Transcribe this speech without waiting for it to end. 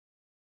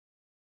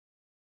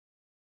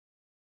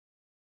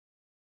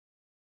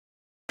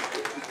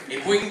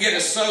If we can get a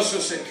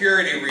Social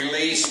Security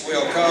release,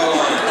 we'll call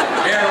on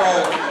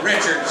Daryl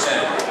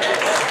Richardson.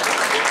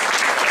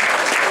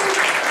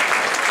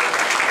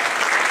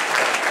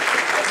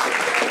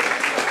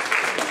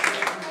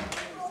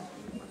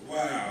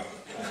 Wow.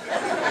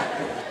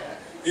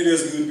 It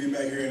is good to be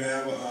back here in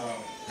Alva.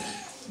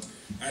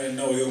 I didn't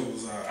know it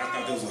was, I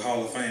thought this was a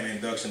Hall of Fame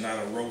induction, not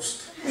a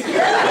roast.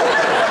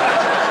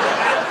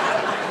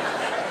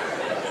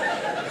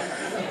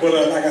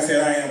 But like I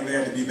said, I am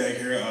glad to be back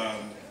here.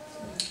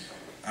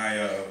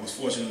 I was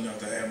fortunate enough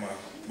to have my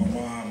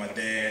mom, my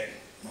dad,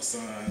 my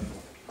son,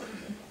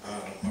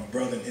 my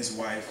brother and his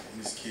wife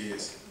and his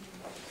kids.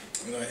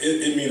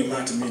 It means a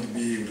lot to me to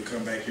be able to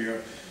come back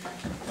here.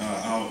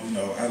 I don't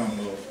know, a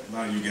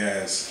lot of you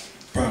guys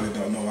probably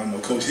don't know. I know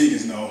Coach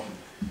Higgins know,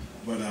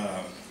 but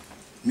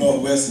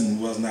Northwestern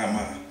was not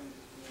my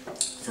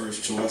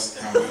first choice.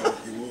 However,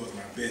 it was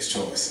my best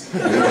choice.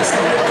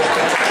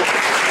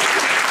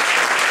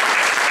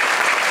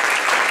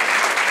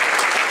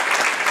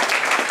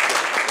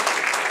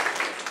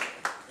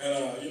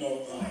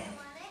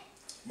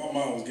 My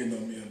mom was getting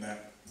on me about,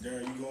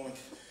 Daryl, you going?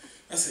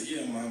 I said,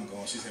 yeah, Mom, I'm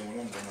going. She said, well,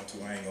 I'm going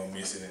too. I ain't going to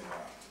miss it. And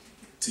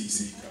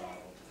TC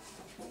called,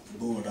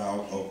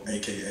 Bulldog, or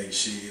AKA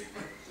Shit,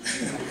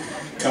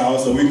 called.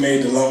 So we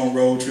made the long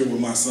road trip with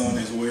my son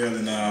as well,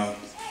 and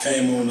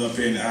came on up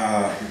in,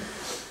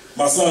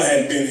 my son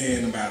hadn't been here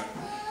in about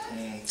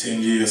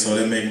 10 years, so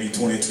that made me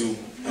 22.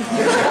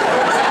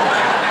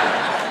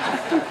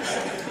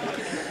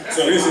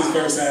 So this is his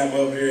first time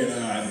up here,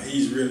 and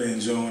he's really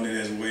enjoying it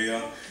as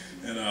well.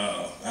 And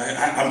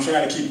I'm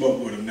trying to keep up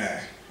with him now.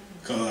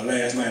 Because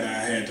last night I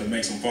had to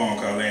make some phone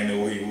calls. I didn't know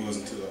where he was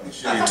until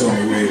she told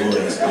me where he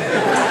was.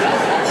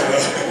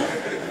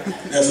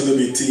 That's a little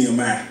bit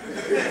TMI.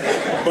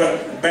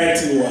 But back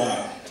to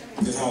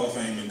this Hall of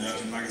Fame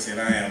induction. Like I said,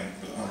 I'm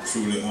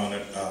truly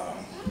honored.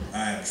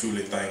 I am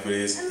truly thankful.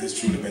 It's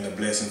truly been a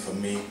blessing for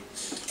me.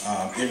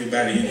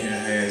 Everybody in here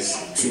has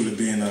truly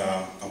been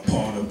a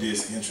part of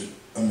this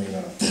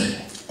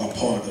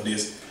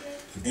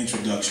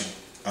introduction,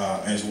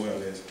 as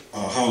well as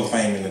Hall of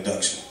Fame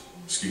induction.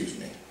 Excuse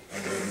me,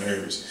 I'm a little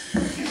nervous.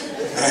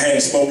 I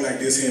hadn't spoke like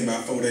this in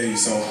about 4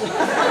 days,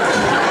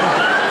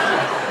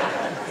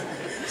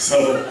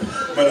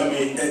 but I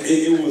mean,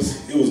 it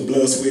was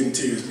blood, sweat, and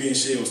tears. Me and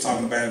Shay was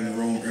talking about it in the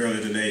room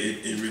earlier today.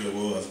 It really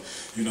was.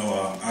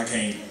 I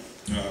can't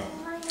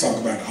talk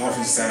about the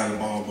offensive side of the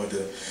ball, but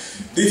the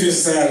defensive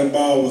side of the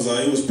ball was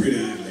it was pretty.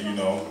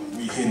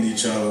 We hitting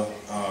each other.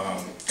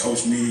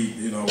 Coach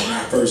Meade, when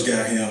I first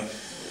got here,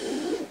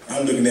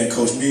 I'm looking at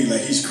Coach Meade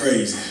like he's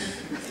crazy.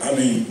 I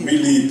mean, we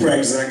leave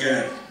practice, I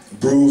got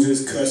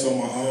bruises, cuts on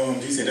my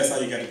arms. He said, that's how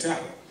you got to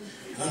tackle.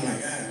 And I'm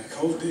like,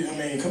 Coach, I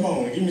mean, come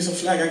on, give me some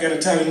slack. I got to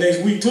tackle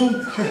next week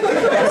too.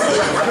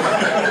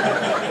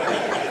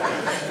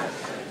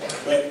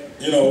 But,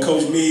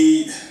 Coach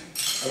Meade,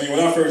 when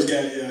I first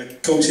got here,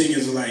 Coach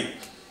Higgins was like,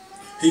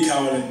 he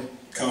calling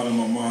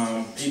my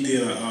mom. He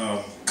did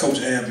Coach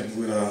Abbott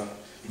with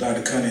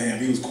Dr. Cunningham.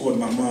 He was courting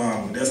my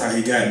mom. That's how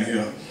he got me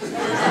here.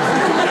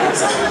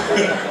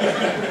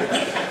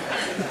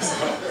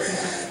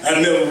 I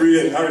never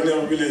really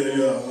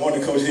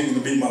wanted Coach Higgins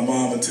to beat my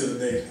mom until the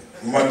day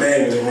my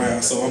dad was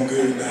around, so I'm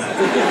good now.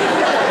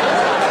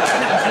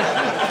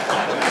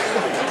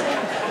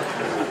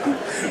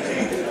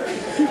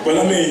 But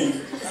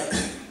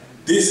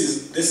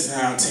this is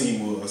how our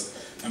team was.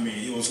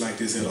 It was like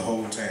this the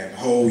whole time, the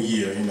whole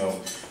year,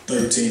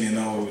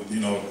 13-0,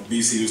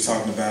 BC was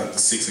talking about the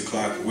 6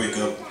 o'clock wake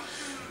up.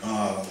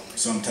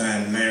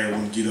 Sometime Larry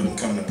wouldn't get up and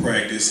come to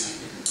practice.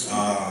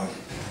 I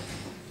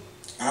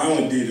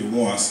only did it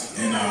once,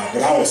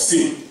 but I was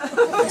sick.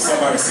 And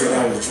somebody said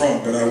I was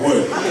drunk, but I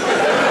wasn't.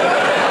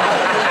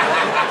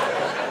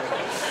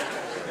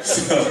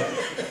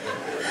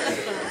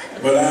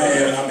 But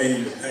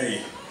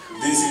hey,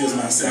 this is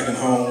my second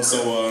home,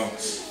 so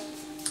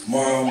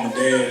Mom, my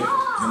dad,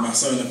 and my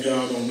son,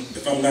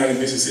 if I'm not in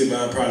Mississippi,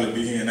 I'll probably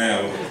be here in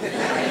Alva.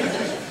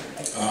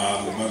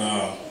 But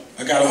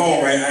I got a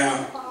home right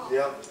now.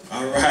 Yep.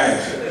 All right,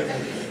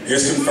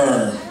 it's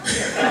confirmed.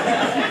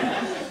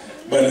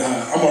 But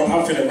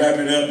I'm finna wrap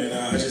it up, and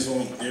I just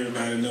want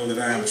everybody to know that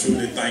I am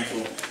truly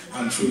thankful.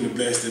 I'm truly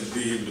blessed to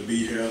be able to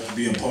be here, to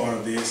be a part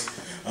of this.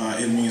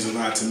 It means a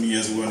lot to me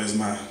as well as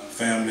my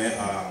family.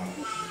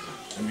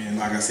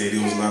 Like I said,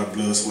 it was a lot of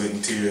blood, sweat,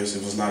 and tears.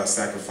 It was a lot of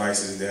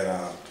sacrifices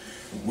that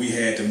we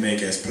had to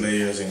make as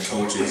players and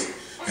coaches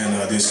and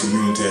this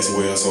community as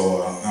well.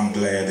 So I'm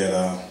glad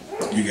that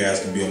you guys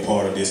can be a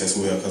part of this as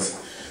well, because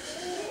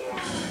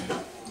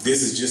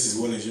this is just as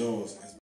well as yours.